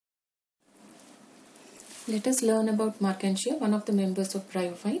Let us learn about Marchantia, one of the members of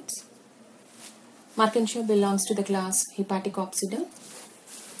bryophytes. Marchantia belongs to the class Hepaticopsida,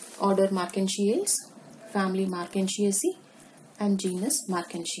 order Marchantiales, family Marchantiaceae, and genus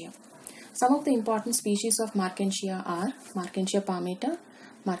Marchantia. Some of the important species of Marchantia are Marchantia palmata,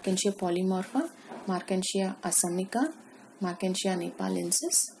 Marchantia polymorpha, Marchantia assamica, Marchantia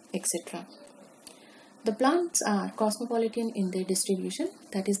nepalensis, etc. The plants are cosmopolitan in their distribution,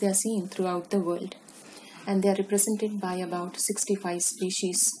 that is, they are seen throughout the world, and they are represented by about 65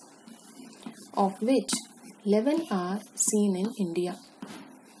 species, of which 11 are seen in India.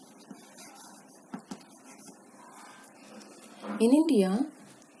 In India,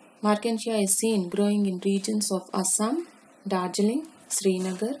 Marchantia is seen growing in regions of Assam, Darjeeling,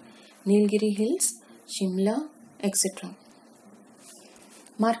 Srinagar, Nilgiri Hills, Shimla, etc.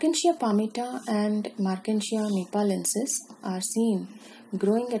 Marchantia palmata and Marchantia nepalensis are seen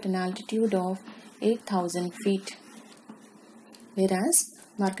growing at an altitude of 8,000 feet, whereas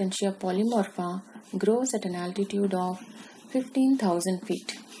Marchantia polymorpha grows at an altitude of 15,000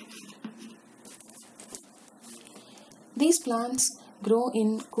 feet. These plants grow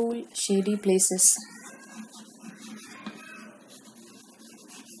in cool, shady places.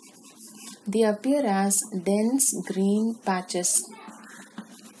 They appear as dense green patches.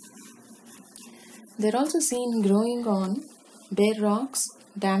 They are also seen growing on bare rocks,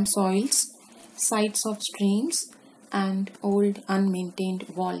 damp soils, sides of streams, and old unmaintained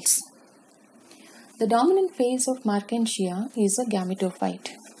walls. The dominant phase of Marchantia is a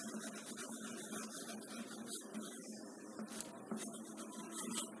gametophyte.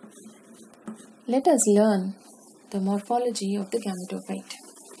 Let us learn the morphology of the gametophyte.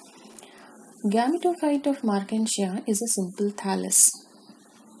 Gametophyte of Marchantia is a simple thallus.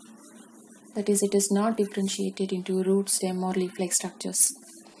 That is, it is not differentiated into root, stem or leaf-like structures.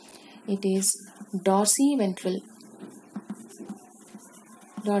 It is dorsiventrally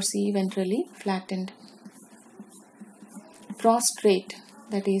flattened, prostrate,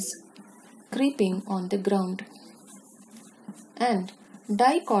 that is, creeping on the ground, and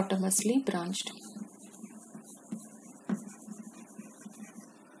dichotomously branched.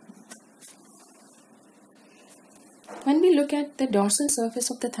 When we look at the dorsal surface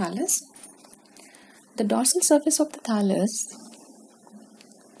of the thallus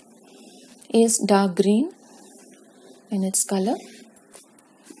is dark green in its color,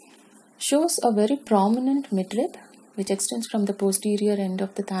 shows a very prominent midrib which extends from the posterior end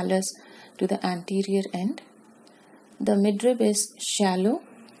of the thallus to the anterior end. The midrib is shallow,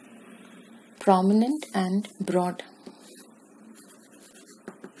 prominent and broad.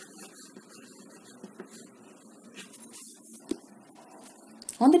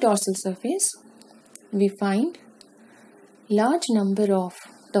 On the dorsal surface, we find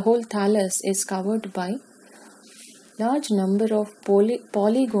the whole thallus is covered by large number of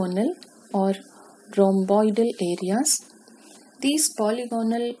polygonal or rhomboidal areas. These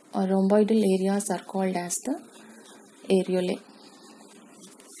polygonal or rhomboidal areas are called as the areolae.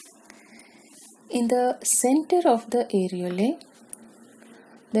 In the center of the areolae,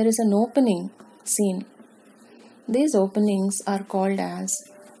 there is an opening seen. These openings are called as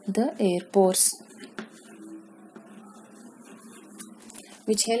the air pores,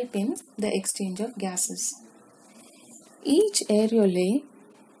 which help in the exchange of gases. Each areolae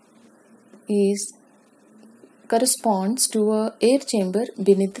corresponds to an air chamber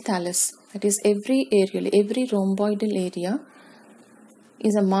beneath the thallus. That is, every areolae, every rhomboidal area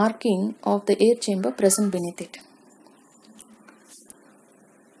is a marking of the air chamber present beneath it.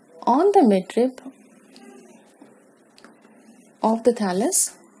 On the midrib of the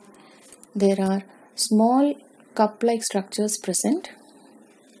thallus, there are small cup-like structures present.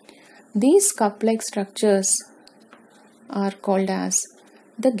 These cup-like structures are called as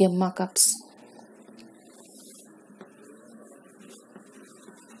the gemma cups.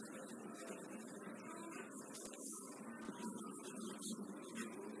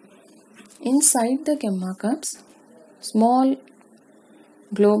 Inside the gemma cups, small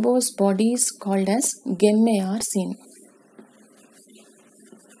globose bodies called as gemmae are seen.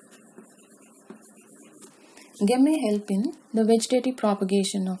 Gemmae help in the vegetative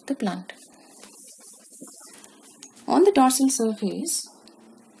propagation of the plant. On the dorsal surface,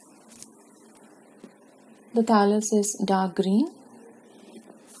 the thallus is dark green,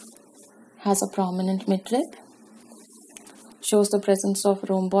 has a prominent midrib, shows the presence of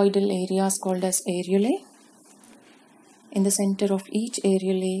rhomboidal areas called as areolae. In the center of each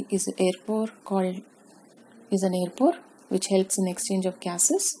areolae is an air pore which helps in exchange of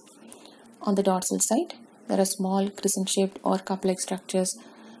gases. On the dorsal side, there are small crescent-shaped or cup-like structures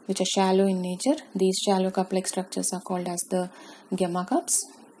which are shallow in nature. These shallow cup-like structures are called as the gemma cups.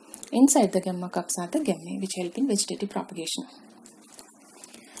 Inside the gemma cups are the gemmae, which help in vegetative propagation.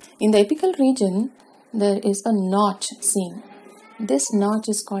 In the apical region, there is a notch seen. This notch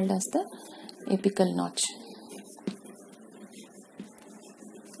is called as the apical notch.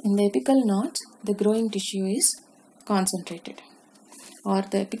 In the apical notch, the growing tissue is concentrated, or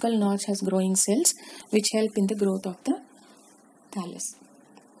the apical notch has growing cells which help in the growth of the thallus.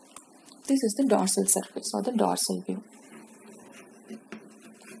 This is the dorsal surface or the dorsal view.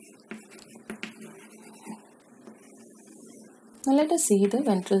 Now let us see the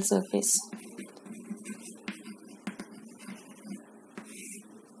ventral surface.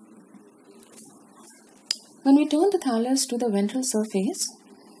 When we turn the thallus to the ventral surface,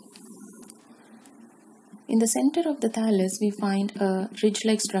 in the center of the thallus we find a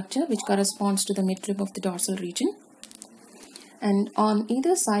ridge-like structure which corresponds to the midrib of the dorsal region. And on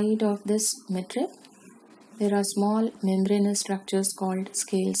either side of this midrib, there are small membranous structures called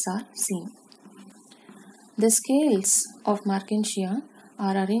scales are seen. The scales of Marchantia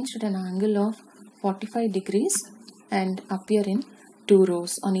are arranged at an angle of 45 degrees and appear in 2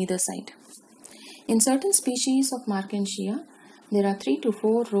 rows on either side. In certain species of Marchantia, there are 3 to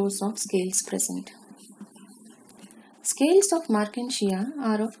 4 rows of scales present. Scales of Marchantia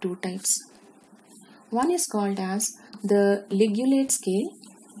are of 2 types. One is called as the ligulate scale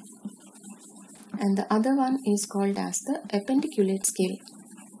and the other one is called as the appendiculate scale.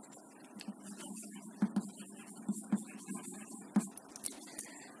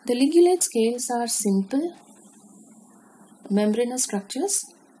 The ligulate scales are simple membranous structures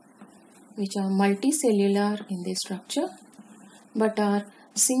which are multicellular in their structure but are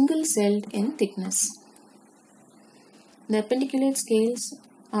single-celled in thickness. The appendiculate scales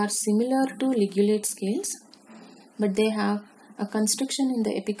are similar to ligulate scales, but they have a constriction in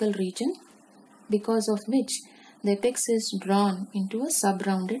the apical region, because of which the apex is drawn into a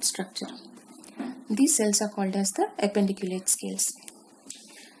sub-rounded structure. These cells are called as the appendiculate scales.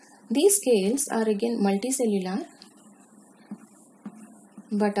 These scales are again multicellular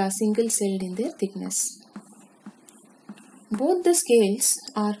but are single-celled in their thickness. Both the scales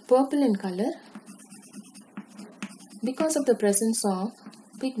are purple in color because of the presence of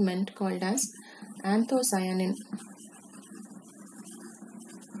pigment called as anthocyanin.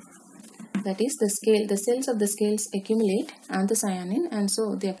 That is, the cells of the scales accumulate anthocyanin and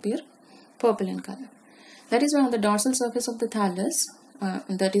so they appear purple in color. That is why on the dorsal surface of the thallus,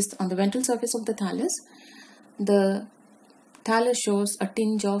 that is on the ventral surface of the thallus shows a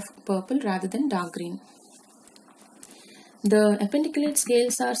tinge of purple rather than dark green. The appendiculate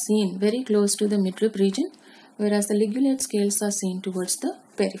scales are seen very close to the midrib region, whereas the ligulate scales are seen towards the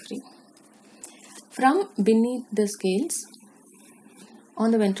periphery. From beneath the scales on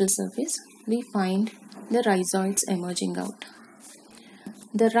the ventral surface, we find the rhizoids emerging out.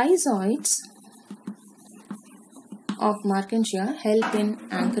 The rhizoids of Marchantia help in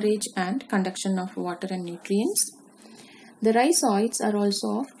anchorage and conduction of water and nutrients. The rhizoids are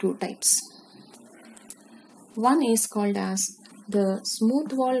also of 2 types. One is called as the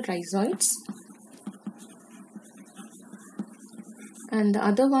smooth wall rhizoids and the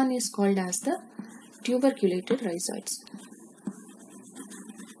other one is called as the tuberculated rhizoids.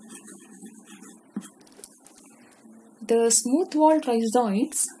 The smooth wall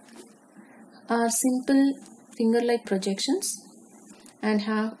rhizoids are simple finger-like projections and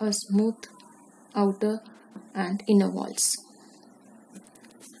have a smooth outer and inner walls.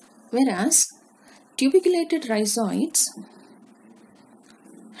 Whereas tuberculated rhizoids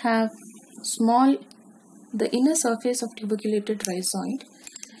have the inner surface of tuberculated rhizoid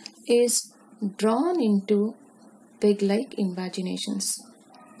is drawn into peg-like invaginations.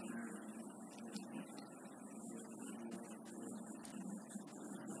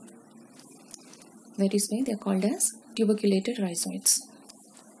 That is why they are called as tuberculated rhizoids.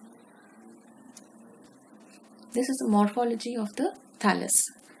 This is the morphology of the thallus.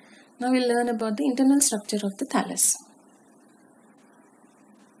 Now we will learn about the internal structure of the thallus.